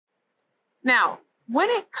Now, when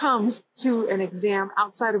it comes to an exam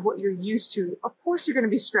outside of what you're used to, of course you're going to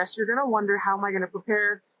be stressed. You're going to wonder, how am I going to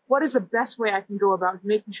prepare? What is the best way I can go about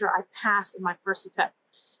making sure I pass in my first attempt?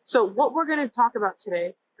 So what we're going to talk about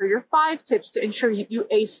today are your 5 tips to ensure you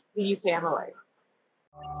ace the UKMLA.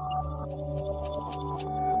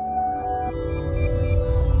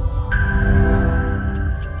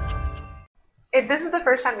 If this is the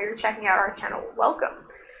first time you're checking out our channel, welcome.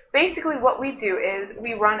 Basically what we do is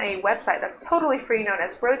we run a website that's totally free known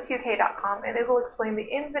as roadtouk.com, and it will explain the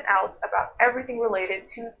ins and outs about everything related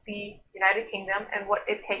to the United Kingdom and what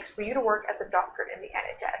it takes for you to work as a doctor in the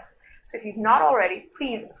NHS. So if you've not already,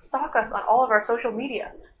 please stalk us on all of our social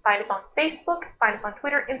media. Find us on Facebook, find us on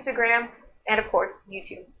Twitter, Instagram, and of course,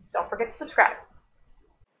 YouTube. Don't forget to subscribe.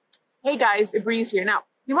 Hey guys, Ibreez here. Now,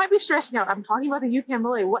 you might be stressing out. I'm talking about the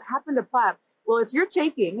UKMLA. What happened to PLAB? Well, if you're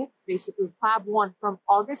taking basically PLAB 1 from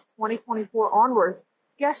August 2024 onwards,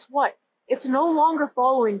 guess what? It's no longer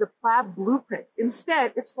following the PLAB blueprint.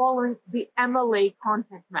 Instead, it's following the MLA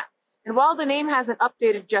content map. And while the name hasn't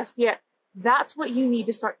updated just yet, that's what you need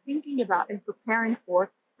to start thinking about and preparing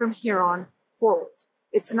for from here on forwards.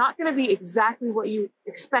 It's not going to be exactly what you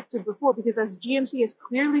expected before, because as GMC has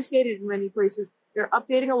clearly stated in many places, they're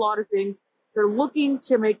updating a lot of things. They're looking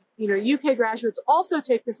to make, UK graduates also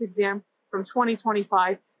take this exam from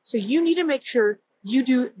 2025. So you need to make sure you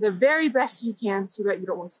do the very best you can so that you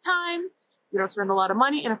don't waste time, you don't spend a lot of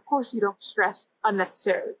money, and of course you don't stress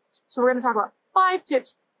unnecessarily. So we're going to talk about 5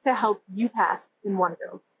 tips to help you pass in one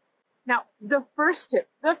go. Now, the first tip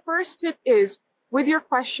is, with your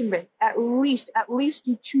question bank, at least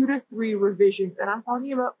do 2 to 3 revisions. And I'm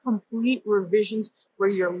talking about complete revisions where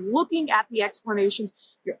you're looking at the explanations,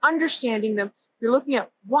 you're understanding them, you're looking at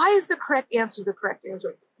why is the correct answer the correct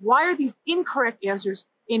answer? Why are these incorrect answers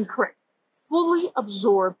incorrect? Fully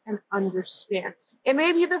absorb and understand. It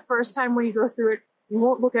may be the first time when you go through it, you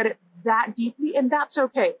won't look at it that deeply, and that's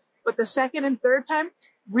okay. But the second and third time,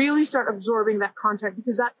 really start absorbing that content,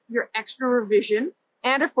 because that's your extra revision.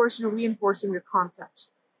 And of course, you're reinforcing your concepts.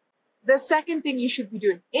 The second thing you should be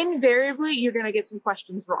doing, invariably, you're going to get some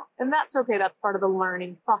questions wrong. And that's okay. That's part of the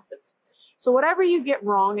learning process. So whatever you get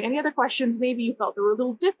wrong, any other questions, maybe you felt they were a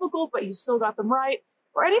little difficult, but you still got them right,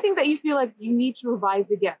 or anything that you feel like you need to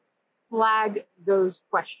revise again, flag those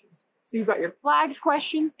questions. So you've got your flagged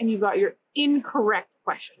questions and you've got your incorrect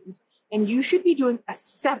questions. And you should be doing a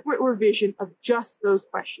separate revision of just those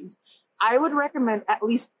questions. I would recommend at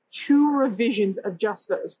least 2 revisions of just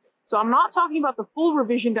those. So I'm not talking about the full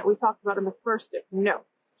revision that we talked about in the first tip. No.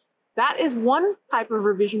 That is one type of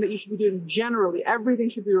revision that you should be doing generally. Everything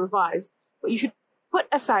should be revised. But you should put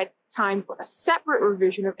aside time for a separate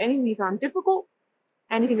revision of anything you found difficult,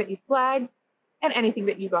 anything that you flagged, and anything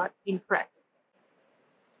that you got incorrect.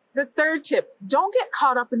 The third tip, don't get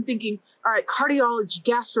caught up in thinking, all right, cardiology,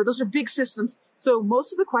 gastro, those are big systems. So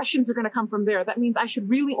most of the questions are going to come from there. That means I should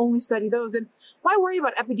really only study those. And why worry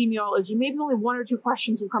about epidemiology? Maybe only 1 or 2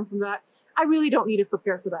 questions will come from that. I really don't need to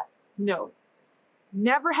prepare for that. No.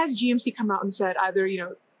 Never has GMC come out and said either,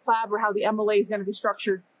 PLAB or how the MLA is going to be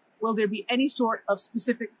structured, will there be any sort of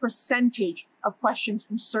specific percentage of questions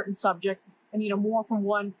from certain subjects and, more from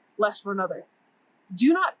one, less for another.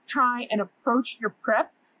 Do not try and approach your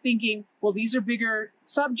prep thinking, well, these are bigger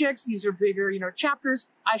subjects, these are bigger, chapters,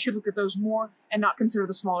 I should look at those more and not consider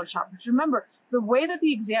the smaller chapters. Remember, the way that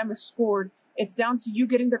the exam is scored, it's down to you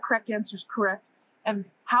getting the correct answers correct, and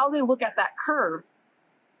how they look at that curve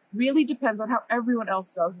really depends on how everyone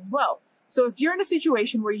else does as well. So if you're in a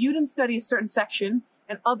situation where you didn't study a certain section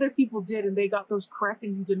and other people did and they got those correct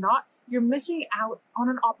and you did not, you're missing out on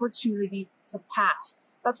an opportunity to pass.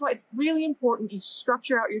 That's why it's really important you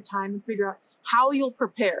structure out your time and figure out how you'll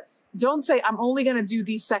prepare. Don't say, I'm only going to do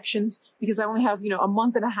these sections because I only have, a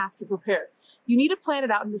month and a half to prepare. You need to plan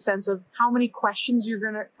it out in the sense of how many questions you're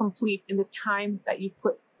going to complete in the time that you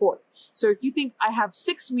put forth. So if you think I have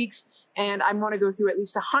 6 weeks and I want to go through at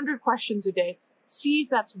least 100 questions a day, see if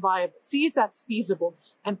that's viable, see if that's feasible,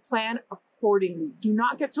 and plan accordingly. Do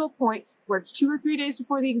not get to a point where it's 2 or 3 days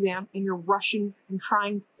before the exam and you're rushing and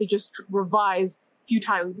trying to just revise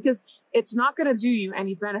futilely, because it's not going to do you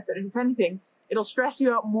any benefit. And if anything, it'll stress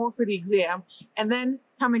you out more for the exam. And then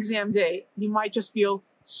come exam day, you might just feel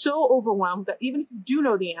so overwhelmed that even if you do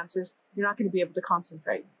know the answers, you're not going to be able to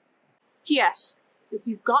concentrate. P.S. If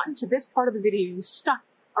you've gotten to this part of the video, you stuck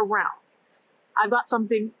around, I've got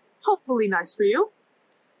something hopefully nice for you.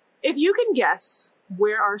 If you can guess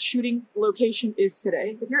where our shooting location is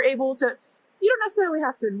today, if you're able to, you don't necessarily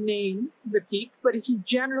have to name the peak, but if you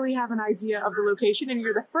generally have an idea of the location and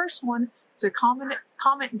you're the first one to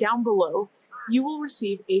comment down below you will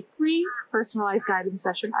receive a free personalized guidance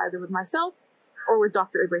session either with myself or with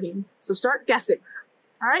Dr. Ibrahim. So start guessing.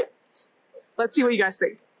 All right? Let's see what you guys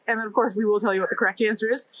think. And then, of course, we will tell you what the correct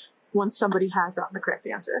answer is once somebody has gotten the correct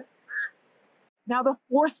answer. Now, the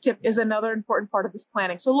fourth tip is another important part of this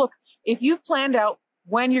planning. So look, if you've planned out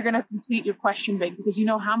when you're going to complete your question bank, because you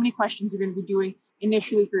know how many questions you're going to be doing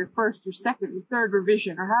initially for your first, your second, your third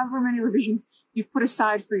revision, or however many revisions you've put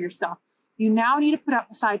aside for yourself, you now need to put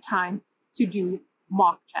aside time to do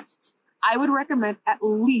mock tests. I would recommend at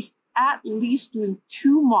least doing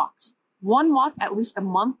 2 mocks. One mock at least a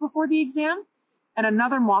month before the exam, and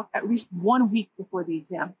another mock at least 1 week before the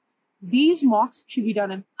exam. These mocks should be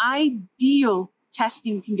done in ideal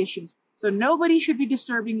testing conditions. So nobody should be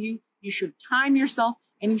disturbing you. You should time yourself,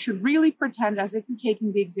 and you should really pretend as if you're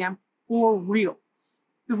taking the exam for real.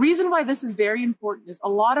 The reason why this is very important is a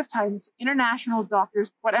lot of times international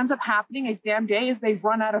doctors, what ends up happening exam day is they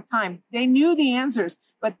run out of time. They knew the answers,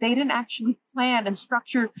 but they didn't actually plan and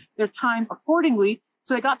structure their time accordingly.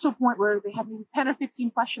 So they got to a point where they had maybe 10 or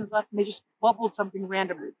 15 questions left and they just bubbled something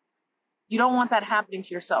randomly. You don't want that happening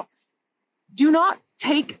to yourself. Do not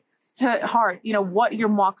take to heart, what your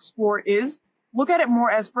mock score is. Look at it more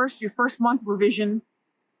as your first month revision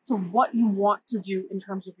to what you want to do in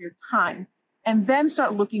terms of your time. And then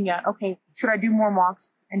start looking at, okay, should I do more mocks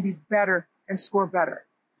and be better and score better?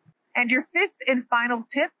 And your fifth and final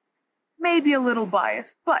tip may be a little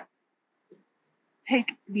biased, but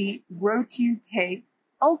take the roadtouk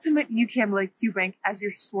Ultimate UKMLA QBank as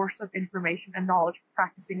your source of information and knowledge for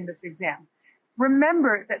practicing in this exam.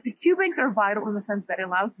 Remember that the QBanks are vital in the sense that it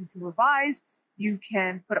allows you to revise, you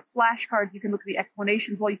can put up flashcards, you can look at the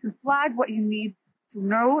explanations, you can flag what you need to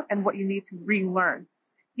know and what you need to relearn.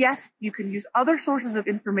 Yes, you can use other sources of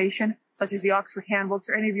information, such as the Oxford handbooks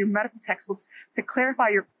or any of your medical textbooks, to clarify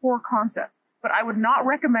your core concepts. But I would not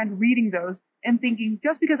recommend reading those and thinking,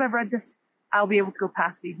 just because I've read this, I'll be able to go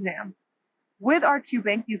pass the exam. With our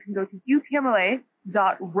QBank, you can go to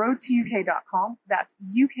ukmla.roadtouk.com. That's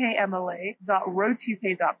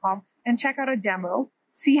ukmla.roadtouk.com and check out a demo,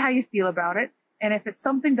 see how you feel about it. And if it's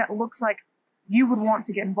something that looks like you would want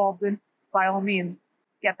to get involved in, by all means,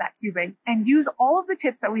 get that QBank and use all of the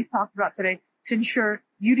tips that we've talked about today to ensure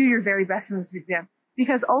you do your very best in this exam.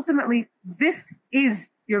 Because ultimately, this is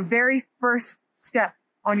your very first step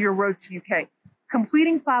on your road to UK.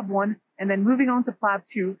 Completing PLAB 1 and then moving on to PLAB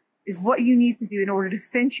 2 is what you need to do in order to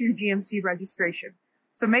cinch your GMC registration.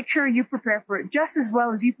 So make sure you prepare for it just as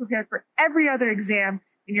well as you prepare for every other exam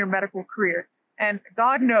in your medical career. And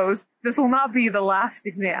God knows this will not be the last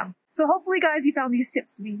exam. So hopefully, guys, you found these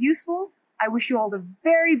tips to be useful. I wish you all the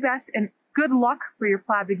very best and good luck for your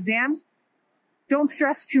PLAB exams. Don't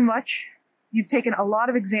stress too much. You've taken a lot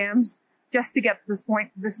of exams just to get to this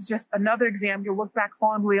point. This is just another exam you'll look back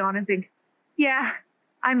fondly on and think, yeah,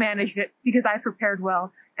 I managed it because I prepared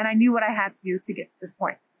well and I knew what I had to do to get to this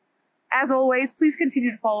point. As always, please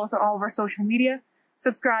continue to follow us on all of our social media,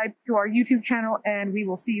 subscribe to our YouTube channel, and we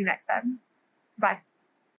will see you next time. Bye.